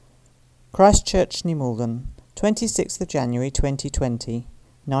Christchurch, New Morgan, 26th of January 2020,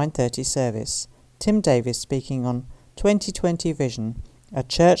 9:30 service. Tim Davis speaking on 2020 Vision, a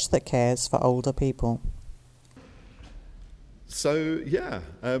church that cares for older people. So,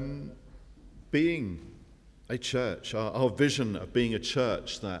 being a church, our vision of being a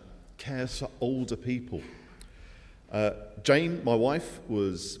church that cares for older people. Jane, my wife,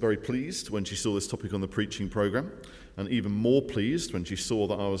 was very pleased when she saw this topic on the preaching programme, and even more pleased when she saw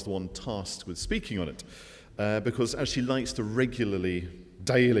that I was the one tasked with speaking on it, because as she likes to regularly,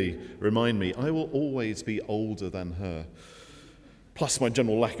 daily remind me, I will always be older than her. Plus my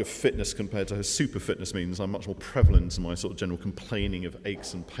general lack of fitness compared to her super fitness means I'm much more prevalent in my sort of general complaining of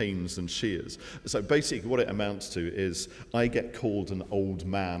aches and pains than she is. So basically what it amounts to is I get called an old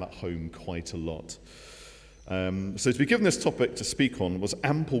man at home quite a lot. So to be given this topic to speak on was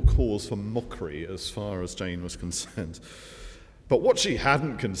ample cause for mockery as far as Jane was concerned. But what she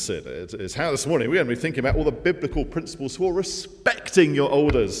hadn't considered is how this morning we're going to be thinking about all the biblical principles for respecting your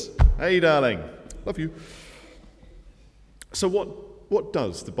elders. Hey, darling. Love you. So what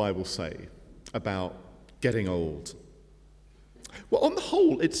does the Bible say about getting old? Well, on the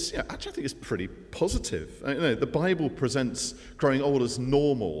whole, actually I think it's pretty positive. The Bible presents growing old as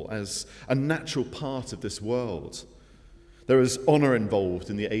normal, as a natural part of this world. There is honour involved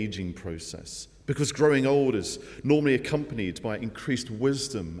in the ageing process, because growing old is normally accompanied by increased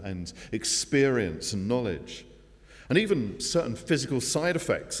wisdom and experience and knowledge. And even certain physical side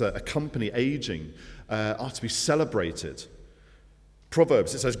effects that accompany ageing are to be celebrated.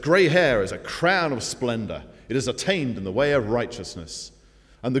 Proverbs, it says, grey hair is a crown of splendour. It is attained in the way of righteousness.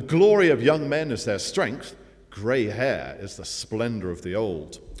 And the glory of young men is their strength. Grey hair is the splendour of the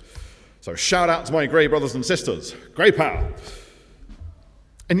old. So shout out to my grey brothers and sisters. Grey power.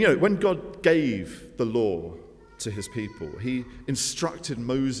 And when God gave the law to his people, he instructed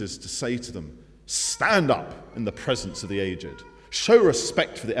Moses to say to them, stand up in the presence of the aged. Show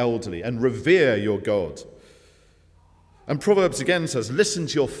respect for the elderly and revere your God. And Proverbs again says, listen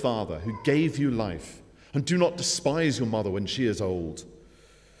to your father who gave you life, and do not despise your mother when she is old.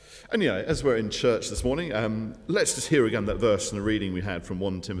 And as we're in church this morning, let's just hear again that verse in the reading we had from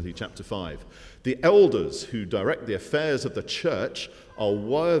 1 Timothy chapter 5. The elders who direct the affairs of the church are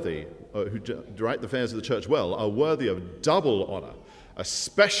worthy, who direct the affairs of the church well, are worthy of double honour,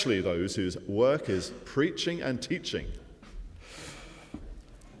 especially those whose work is preaching and teaching.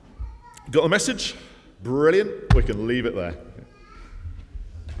 Got the message? Brilliant. We can leave it there.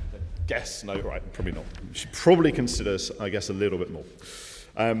 Guess? No, right, probably not. You should probably consider, I guess, a little bit more.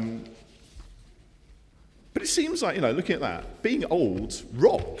 But it seems like, looking at that, being old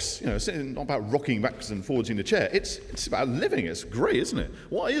rocks. It's not about rocking backwards and forwards in the chair. It's about living. It's great, isn't it?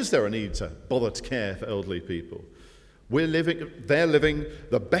 Why is there a need to bother to care for elderly people? They're living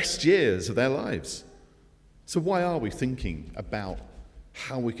the best years of their lives. So why are we thinking about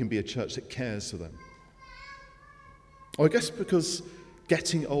how we can be a church that cares for them? Well, I guess because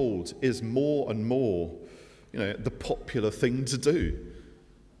getting old is more and more, the popular thing to do.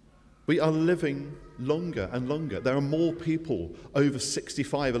 We are living longer and longer. There are more people over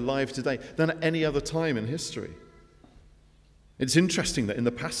 65 alive today than at any other time in history. It's interesting that in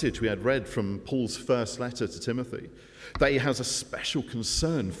the passage we had read from Paul's first letter to Timothy, that he has a special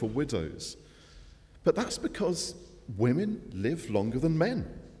concern for widows. But that's because women live longer than men.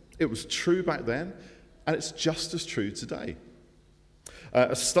 It was true back then, and it's just as true today.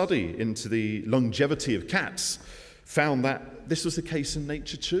 A study into the longevity of cats found that this was the case in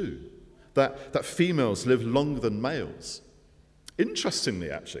nature too, that females live longer than males. Interestingly,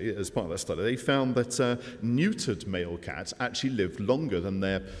 actually, as part of that study, they found that neutered male cats actually lived longer than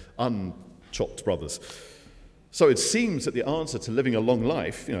their unchopped brothers. So it seems that the answer to living a long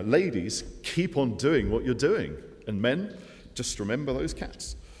life, ladies, keep on doing what you're doing, and men, just remember those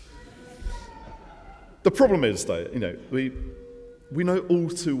cats. The problem is, though, we know all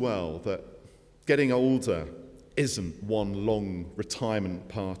too well that getting older isn't one long retirement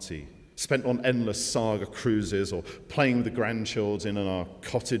party spent on endless saga cruises or playing with the grandchildren in our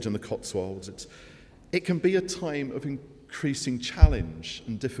cottage in the Cotswolds. It can be a time of increasing challenge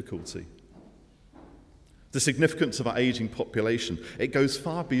and difficulty. The significance of our ageing population, it goes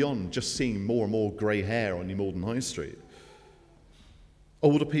far beyond just seeing more and more grey hair on your Malden High Street.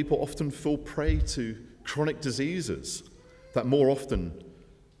 Older people often fall prey to chronic diseases that more often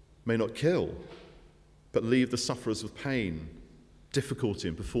may not kill, but leave the sufferers with pain, difficulty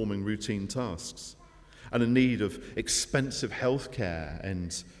in performing routine tasks, and a need of expensive health care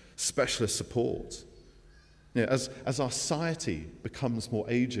and specialist support. As our society becomes more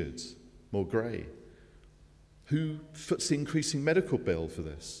aged, more grey, who foots the increasing medical bill for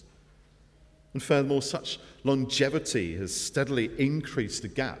this? And furthermore, such longevity has steadily increased the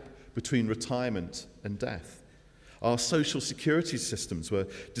gap between retirement and death. Our social security systems were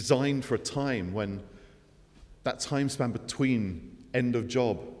designed for a time when that time span between end of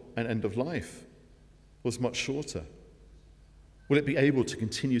job and end of life was much shorter. Will it be able to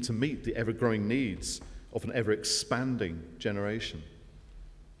continue to meet the ever-growing needs of an ever-expanding generation?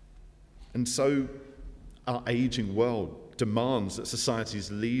 And so our aging world demands that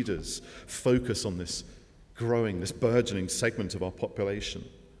society's leaders focus on this burgeoning segment of our population.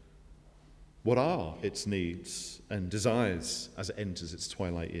 What are its needs and desires as it enters its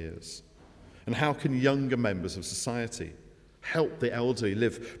twilight years? And how can younger members of society help the elderly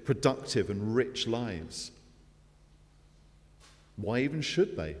live productive and rich lives? Why even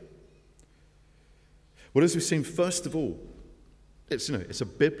should they? Well, as we've seen, first of all, it's a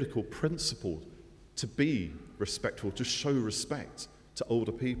biblical principle to be respectful, to show respect to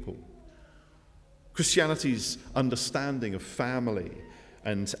older people. Christianity's understanding of family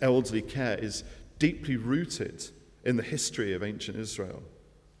and elderly care is deeply rooted in the history of ancient Israel.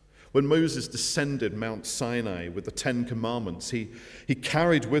 When Moses descended Mount Sinai with the Ten Commandments, he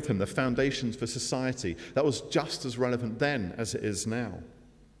carried with him the foundations for society that was just as relevant then as it is now.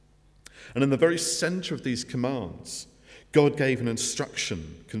 And in the very center of these commands, God gave an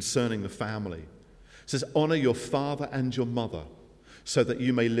instruction concerning the family. It says, "Honor your father and your mother, so that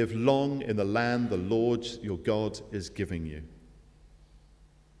you may live long in the land the Lord your God is giving you."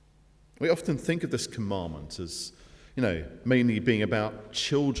 We often think of this commandment as, mainly being about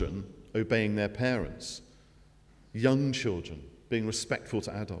children obeying their parents, young children being respectful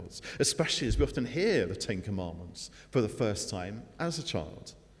to adults, especially as we often hear the Ten Commandments for the first time as a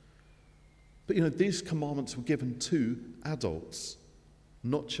child. But these commandments were given to adults,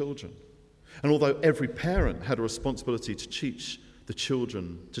 not children. And although every parent had a responsibility to teach their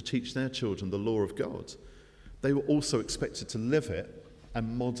children the law of God, they were also expected to live it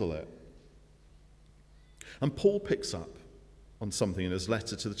and model it. And Paul picks up on something in his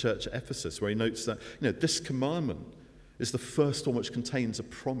letter to the church at Ephesus, where he notes that this commandment is the first one which contains a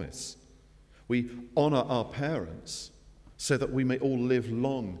promise. We honour our parents so that we may all live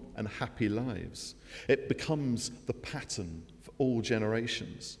long and happy lives. It becomes the pattern for all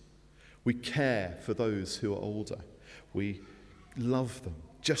generations. We care for those who are older. We love them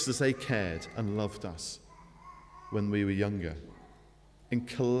just as they cared and loved us when we were younger. And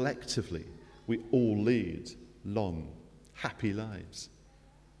collectively, we all lead long, happy lives.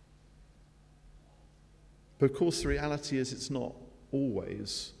 But of course, the reality is it's not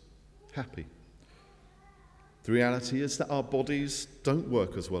always happy. The reality is that our bodies don't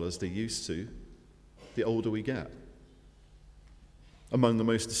work as well as they used to the older we get. Among the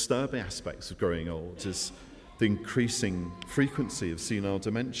most disturbing aspects of growing old is the increasing frequency of senile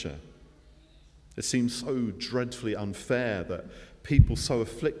dementia. It seems so dreadfully unfair that people so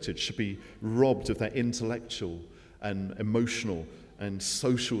afflicted should be robbed of their intellectual and emotional and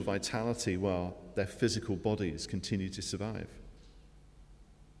social vitality while their physical bodies continue to survive.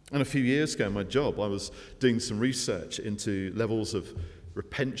 And a few years ago in my job, I was doing some research into levels of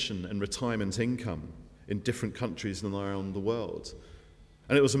pension and retirement income in different countries and around the world.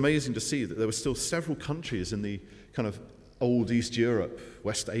 And it was amazing to see that there were still several countries in the kind of old East Europe,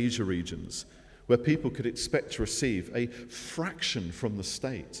 West Asia regions where people could expect to receive a fraction from the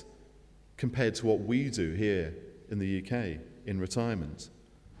state compared to what we do here in the UK in retirement.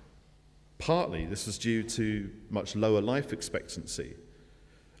 Partly this was due to much lower life expectancy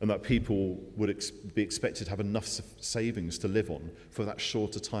and that people would be expected to have enough savings to live on for that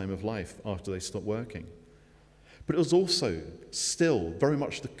shorter time of life after they stop working. But it was also still very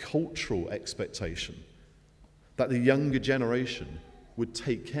much the cultural expectation that the younger generation would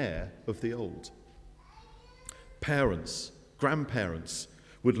take care of the old. Parents, grandparents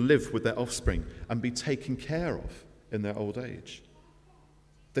would live with their offspring and be taken care of in their old age.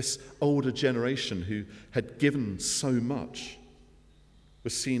 This older generation who had given so much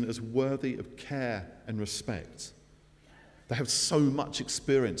was seen as worthy of care and respect. They have so much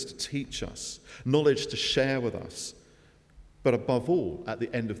experience to teach us, knowledge to share with us, but above all, at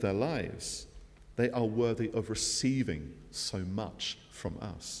the end of their lives, they are worthy of receiving so much from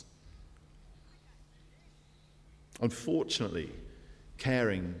us. Unfortunately,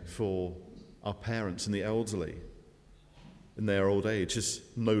 caring for our parents and the elderly in their old age is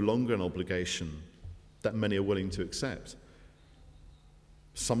no longer an obligation that many are willing to accept.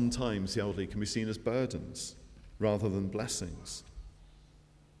 Sometimes the elderly can be seen as burdens rather than blessings.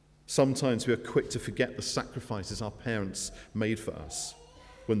 Sometimes we are quick to forget the sacrifices our parents made for us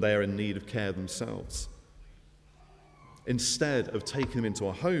when they are in need of care themselves. Instead of taking them into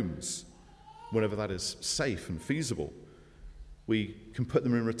our homes, whenever that is safe and feasible. We can put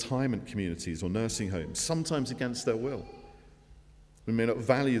them in retirement communities or nursing homes, sometimes against their will. We may not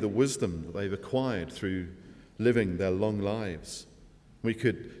value the wisdom that they've acquired through living their long lives. We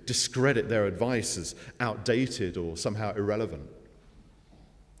could discredit their advice as outdated or somehow irrelevant.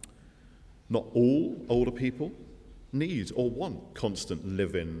 Not all older people need or want constant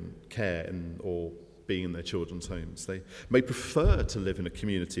live-in care or being in their children's homes. They may prefer to live in a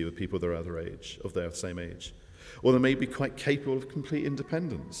community with people their other age, of their same age, or they may be quite capable of complete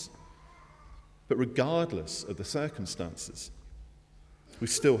independence. But regardless of the circumstances, we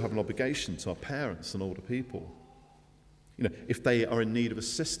still have an obligation to our parents and older people. If they are in need of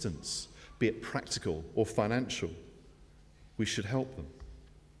assistance, be it practical or financial, we should help them.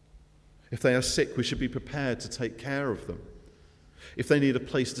 If they are sick, we should be prepared to take care of them. If they need a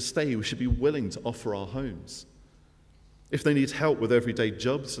place to stay, we should be willing to offer our homes. If they need help with everyday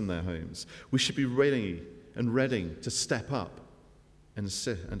jobs in their homes, we should be ready to step up and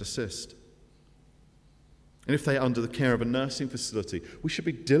assist. And if they are under the care of a nursing facility, we should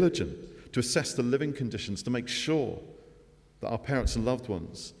be diligent to assess the living conditions to make sure that our parents and loved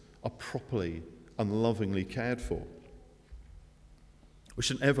ones are properly and lovingly cared for. We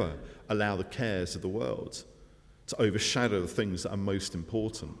shouldn't ever allow the cares of the world to overshadow the things that are most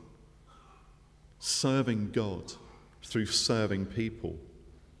important. Serving God through serving people,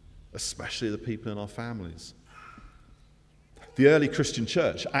 especially the people in our families. The early Christian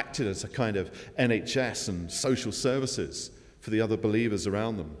church acted as a kind of NHS and social services for the other believers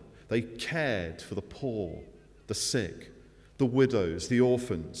around them. They cared for the poor, the sick, the widows, the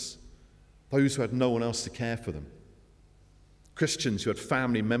orphans, those who had no one else to care for them. Christians who had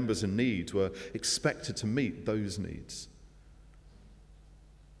family members in need were expected to meet those needs.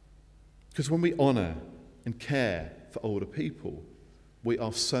 Because when we honour and care for older people, we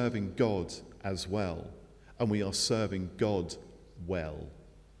are serving God as well, and we are serving God well.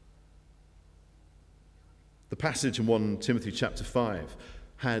 The passage in 1 Timothy chapter 5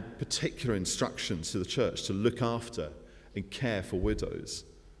 had particular instructions to the church to look after and care for widows.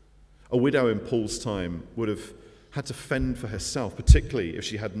 A widow in Paul's time would have had to fend for herself, particularly if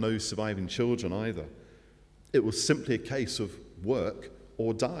she had no surviving children either. It was simply a case of work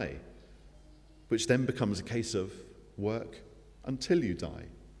or die, which then becomes a case of work until you die.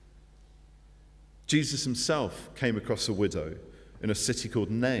 Jesus himself came across a widow in a city called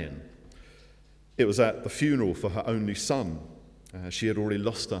Nain. It was at the funeral for her only son. She had already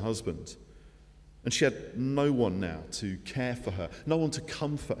lost her husband, and she had no one now to care for her, no one to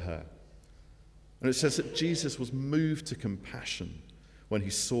comfort her. And it says that Jesus was moved to compassion when he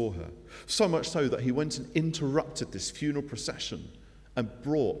saw her, so much so that he went and interrupted this funeral procession and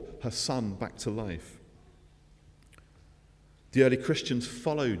brought her son back to life. The early Christians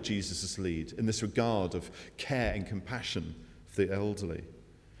followed Jesus' lead in this regard of care and compassion for the elderly.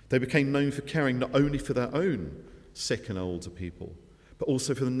 They became known for caring not only for their own sick and older people, but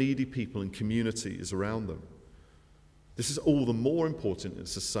also for the needy people and communities around them. This is all the more important in a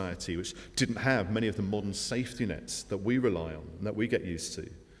society which didn't have many of the modern safety nets that we rely on and that we get used to.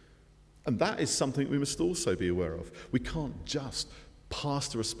 And that is something we must also be aware of. We can't just pass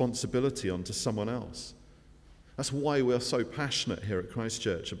the responsibility on to someone else. That's why we are so passionate here at Christ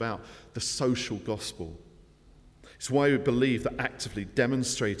Church about the social gospel. It's why we believe that actively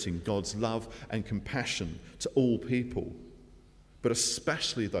demonstrating God's love and compassion to all people, but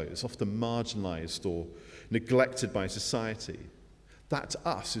especially those often marginalised or neglected by society, that to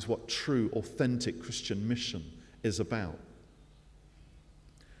us is what true, authentic Christian mission is about.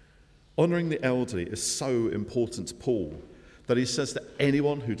 Honouring the elderly is so important to Paul that he says that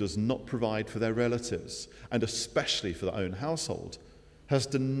anyone who does not provide for their relatives, and especially for their own household, has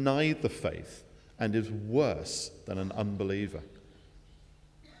denied the faith and is worse than an unbeliever.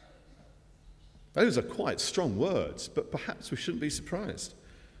 Those are quite strong words, but perhaps we shouldn't be surprised.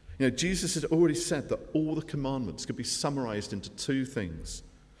 Jesus had already said that all the commandments could be summarized into two things: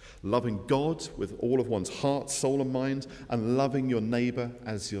 loving God with all of one's heart, soul, and mind, and loving your neighbour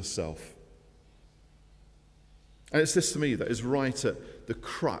as yourself. And it's this, to me, that is right at the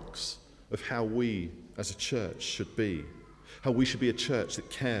crux of how we as a church should be, how we should be a church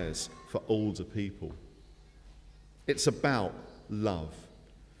that cares for older people. It's about love.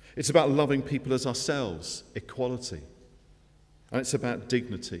 It's about loving people as ourselves, equality. And it's about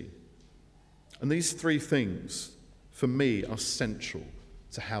dignity. And these three things, for me, are central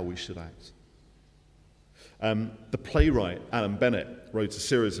to how we should act. The playwright Alan Bennett wrote a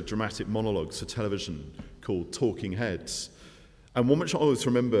series of dramatic monologues for television called Talking Heads. And one which I always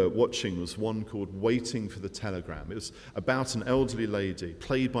remember watching was one called Waiting for the Telegram. It was about an elderly lady,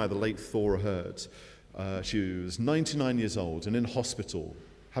 played by the late Thora Hird. She was 99 years old and in hospital,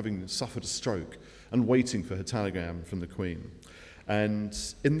 having suffered a stroke, and waiting for her telegram from the Queen. And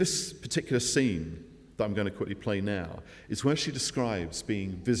in this particular scene that I'm going to quickly play now, is where she describes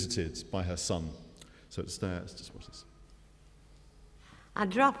being visited by her son. So it's there, let's just watch this. I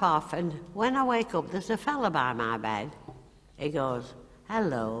drop off, and when I wake up, there's a fella by my bed. He goes,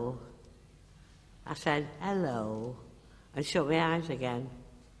 "Hello." I said, "Hello," and shut my eyes again.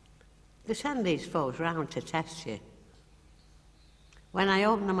 They send these folks round to test you. When I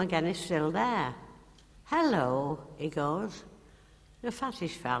open them again, he's still there. "Hello," he goes. The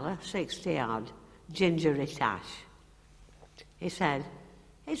fattish fella, 60-odd, gingery tash. He said,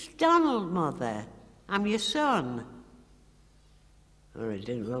 "It's Donald, Mother. I'm your son." Well, it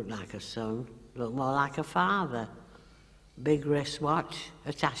didn't look like a son. It looked more like a father. Big wristwatch,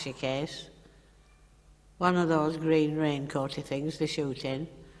 attaché case. One of those green raincoaty things they shoot in.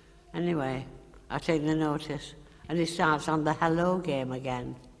 Anyway, I take the notice, and he starts on the hello game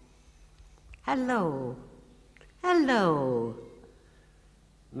again. "Hello. Hello."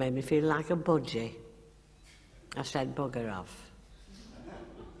 Made me feel like a budgie. I said, "Bugger off."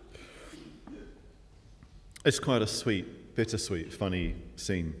 It's quite a sweet, bittersweet, funny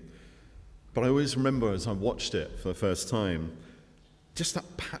scene. But I always remember as I watched it for the first time, just that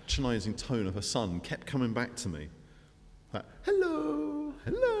patronising tone of her son kept coming back to me. That, "Hello,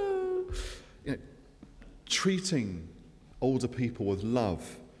 hello." You know, treating older people with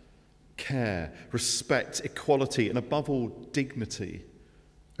love, care, respect, equality, and above all, dignity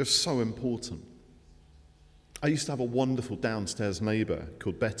is so important. I used to have a wonderful downstairs neighbour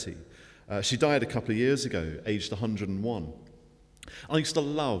called Betty. She died a couple of years ago, aged 101. I used to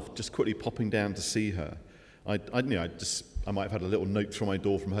love just quickly popping down to see her. I might have had a little note from my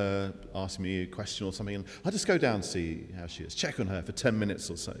door from her asking me a question or something, and I'd just go down and see how she is, check on her for 10 minutes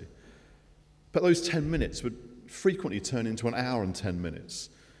or so. But those 10 minutes would frequently turn into an hour and 10 minutes,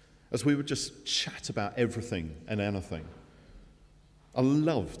 as we would just chat about everything and anything. I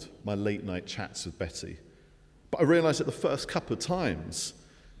loved my late night chats with Betty, but I realised that the first couple of times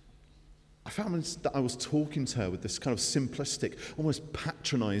I found that I was talking to her with this kind of simplistic, almost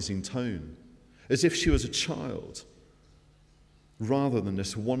patronising tone, as if she was a child, rather than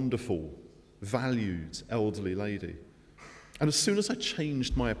this wonderful, valued elderly lady. And as soon as I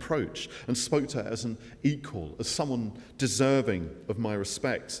changed my approach and spoke to her as an equal, as someone deserving of my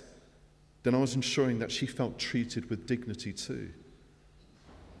respect, then I was ensuring that she felt treated with dignity too.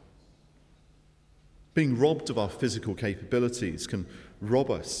 Being robbed of our physical capabilities can rob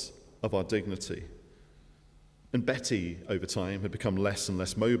us of our dignity. And Betty, over time, had become less and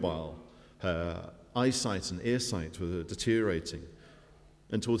less mobile. Her eyesight and earsight were deteriorating.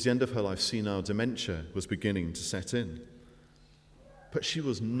 And towards the end of her life, senile dementia was beginning to set in. But she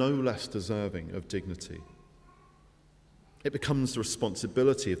was no less deserving of dignity. It becomes the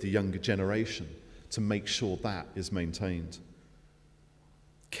responsibility of the younger generation to make sure that is maintained.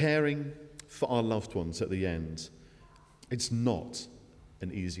 Caring for our loved ones at the end, it's not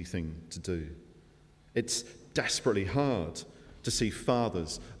an easy thing to do. It's desperately hard to see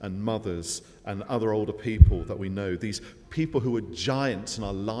fathers and mothers and other older people that we know, these people who were giants in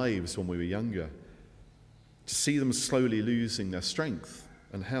our lives when we were younger, to see them slowly losing their strength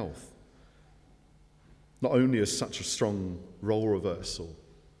and health. Not only as such a strong role reversal,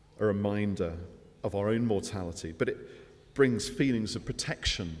 a reminder of our own mortality, but it brings feelings of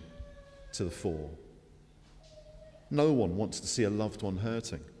protection to the fore. No one wants to see a loved one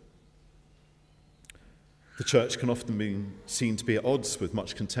hurting. The church can often be seen to be at odds with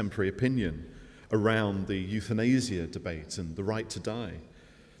much contemporary opinion around the euthanasia debate and the right to die.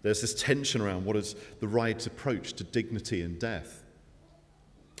 There's this tension around what is the right approach to dignity and death.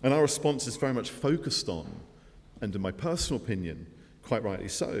 And our response is very much focused on, and in my personal opinion, quite rightly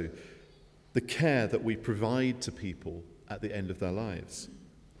so, the care that we provide to people at the end of their lives.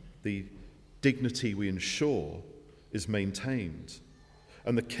 The dignity we ensure is maintained,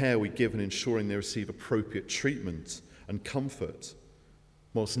 and the care we give in ensuring they receive appropriate treatment and comfort,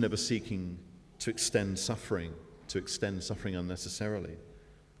 whilst never seeking to extend suffering unnecessarily.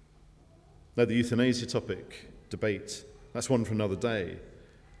 Now, the euthanasia debate, that's one for another day.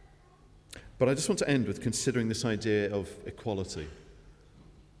 But I just want to end with considering this idea of equality.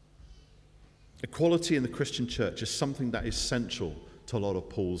 Equality in the Christian church is something that is central to a lot of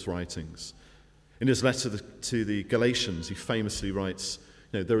Paul's writings. In his letter to the Galatians, he famously writes,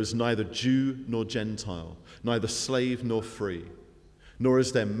 there is neither Jew nor Gentile, neither slave nor free, nor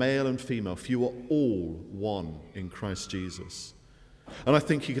is there male and female, for you are all one in Christ Jesus. And I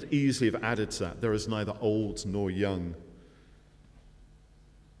think he could easily have added to that, there is neither old nor young.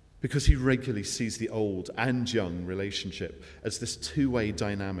 Because he regularly sees the old and young relationship as this two-way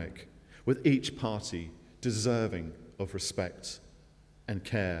dynamic, with each party deserving of respect and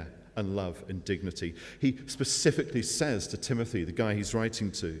care and love and dignity. He specifically says to Timothy, the guy he's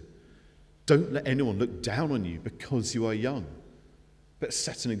writing to, don't let anyone look down on you because you are young, but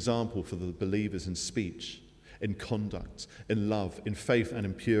set an example for the believers in speech, in conduct, in love, in faith and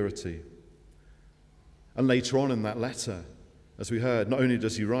in purity. And later on in that letter, as we heard, not only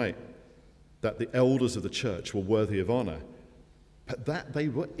does he write that the elders of the church were worthy of honour, but that they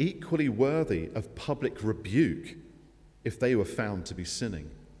were equally worthy of public rebuke if they were found to be sinning.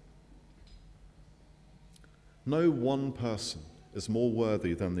 No one person is more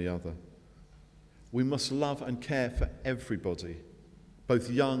worthy than the other. We must love and care for everybody, both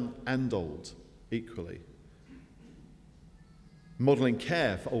young and old, equally. Modelling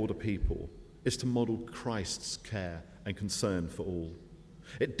care for older people is to model Christ's care and concern for all.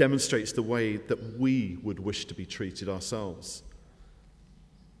 It demonstrates the way that we would wish to be treated ourselves.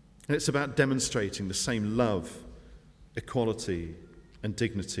 And it's about demonstrating the same love, equality, and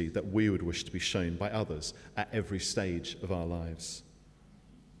dignity that we would wish to be shown by others at every stage of our lives.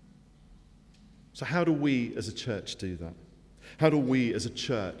 So how do we as a church do that? How do we as a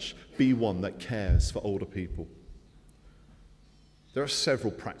church be one that cares for older people? There are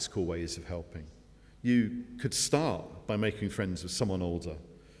several practical ways of helping. You could start by making friends with someone older.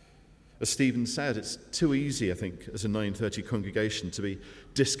 As Stephen said, it's too easy, I think, as a 9:30 congregation to be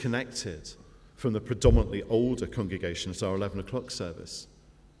disconnected from the predominantly older congregation at our 11 o'clock service.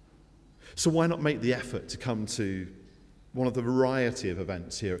 So why not make the effort to come to one of the variety of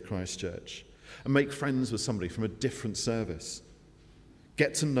events here at Christ Church and make friends with somebody from a different service?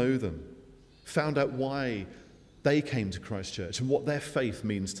 Get to know them, find out why they came to Christ Church and what their faith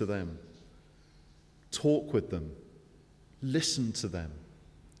means to them. Talk with them, listen to them.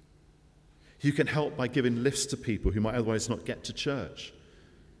 You can help by giving lifts to people who might otherwise not get to church.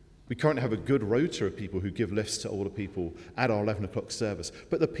 We currently have a good rota of people who give lifts to older people at our 11 o'clock service,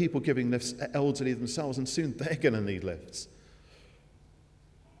 but the people giving lifts are elderly themselves, and soon they're going to need lifts.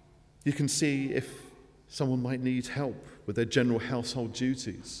 You can see if someone might need help with their general household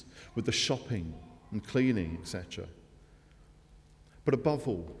duties, with the shopping and cleaning, etc. But above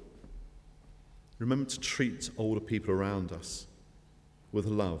all, remember to treat older people around us with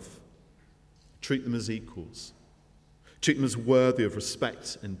love. Treat them as equals. Treat them as worthy of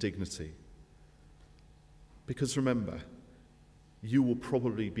respect and dignity. Because remember, you will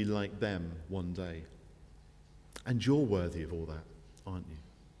probably be like them one day. And you're worthy of all that, aren't you?